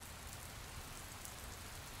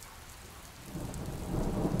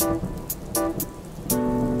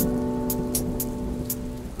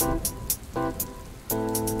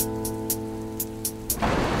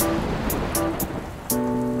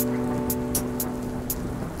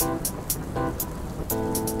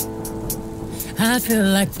I feel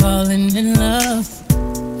like falling in love.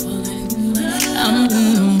 I'm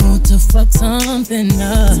in the mood to fuck something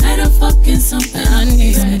up. Tired of fucking something. I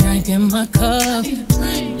need some drink in my cup.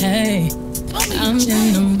 Hey, I'm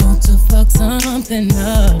in the mood to fuck something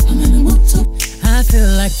up. I'm in the mood to. I feel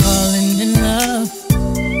like falling in love.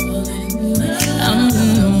 I'm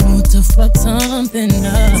in the mood to fuck something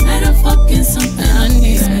up. Tired of fucking something. I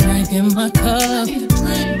need some drink in my cup.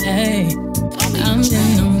 Hey, I'm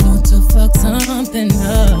in the mood to fuck something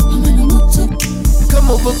up. I'm in the mood to. Come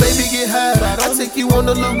over, baby, get high. I take you on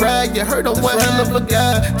a little ride. You heard I'm one hell of a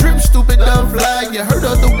guy. Drip stupid, dumb fly. You heard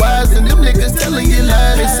otherwise, and them niggas telling you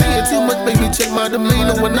lies. They saying too much, baby, check my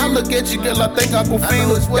demeanor. When I look at you, girl, I think I can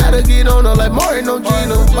feel it. Gotta get on her like Martin on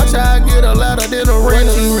Gina. Watch how I get her louder than a rain.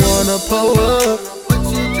 What you wanna pull up? What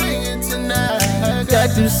you drinking tonight?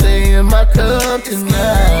 Got you saying my cup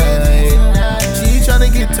tonight. She tryna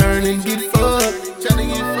get turned and get fucked. Tryna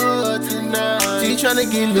get fucked tonight. She tryna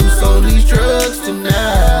get loose on these drugs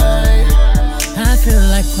tonight. I feel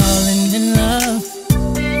like falling in love.